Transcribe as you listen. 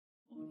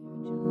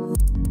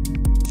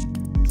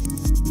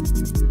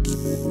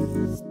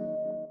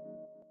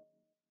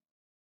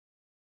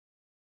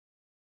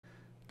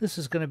This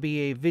is going to be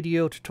a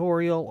video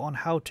tutorial on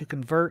how to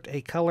convert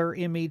a color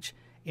image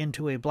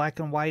into a black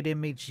and white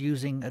image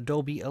using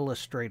Adobe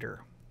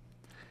Illustrator.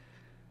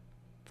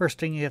 First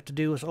thing you have to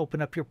do is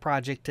open up your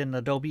project in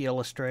Adobe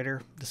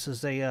Illustrator. This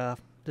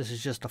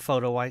is just a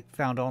photo I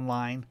found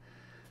online.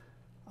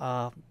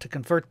 To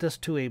convert this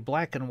to a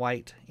black and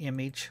white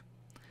image,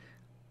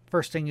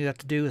 first thing you have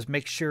to do is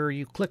make sure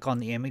you click on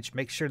the image.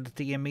 Make sure that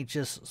the image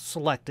is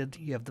selected.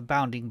 You have the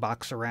bounding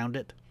box around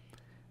it.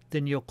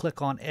 Then you'll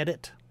click on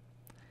Edit,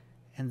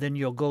 and then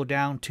you'll go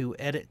down to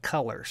Edit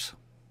Colors.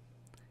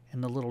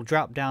 In the little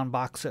drop down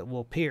box that will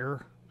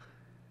appear,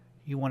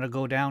 you want to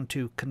go down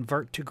to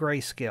Convert to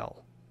Grayscale.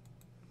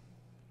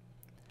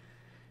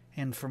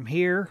 And from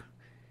here,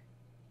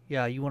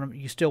 yeah,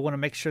 you still want to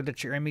make sure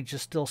that your image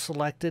is still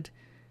selected.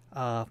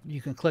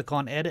 You can click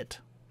on Edit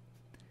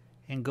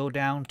and go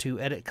down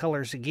to Edit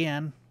Colors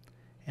again,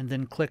 and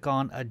then click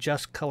on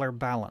Adjust Color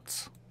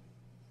Balance.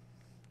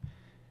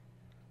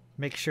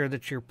 Make sure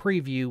that your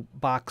preview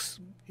box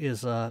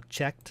is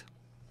checked,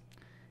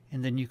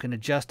 and then you can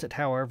adjust it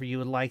however you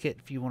would like it.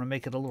 If you want to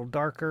make it a little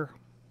darker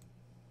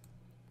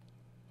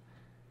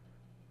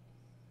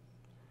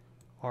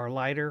or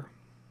lighter.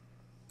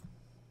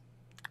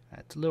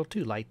 That's a little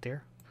too light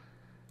there.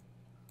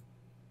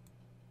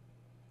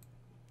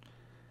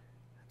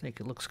 I think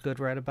it looks good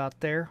right about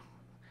there.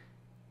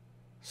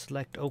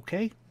 Select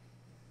OK.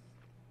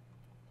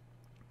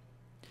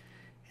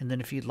 And then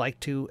if you'd like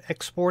to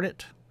export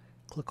it,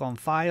 click on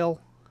File,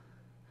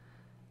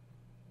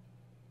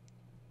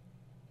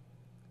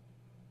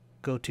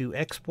 go to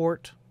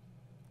Export,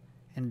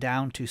 and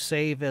down to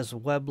Save as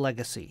Web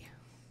Legacy.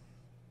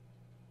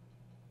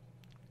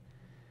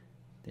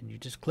 Then you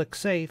just click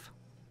Save.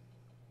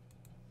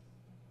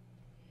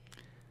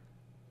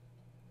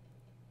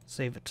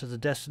 Save it to the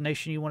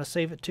destination you want to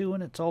save it to,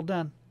 and it's all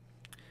done.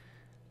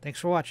 Thanks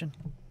for watching.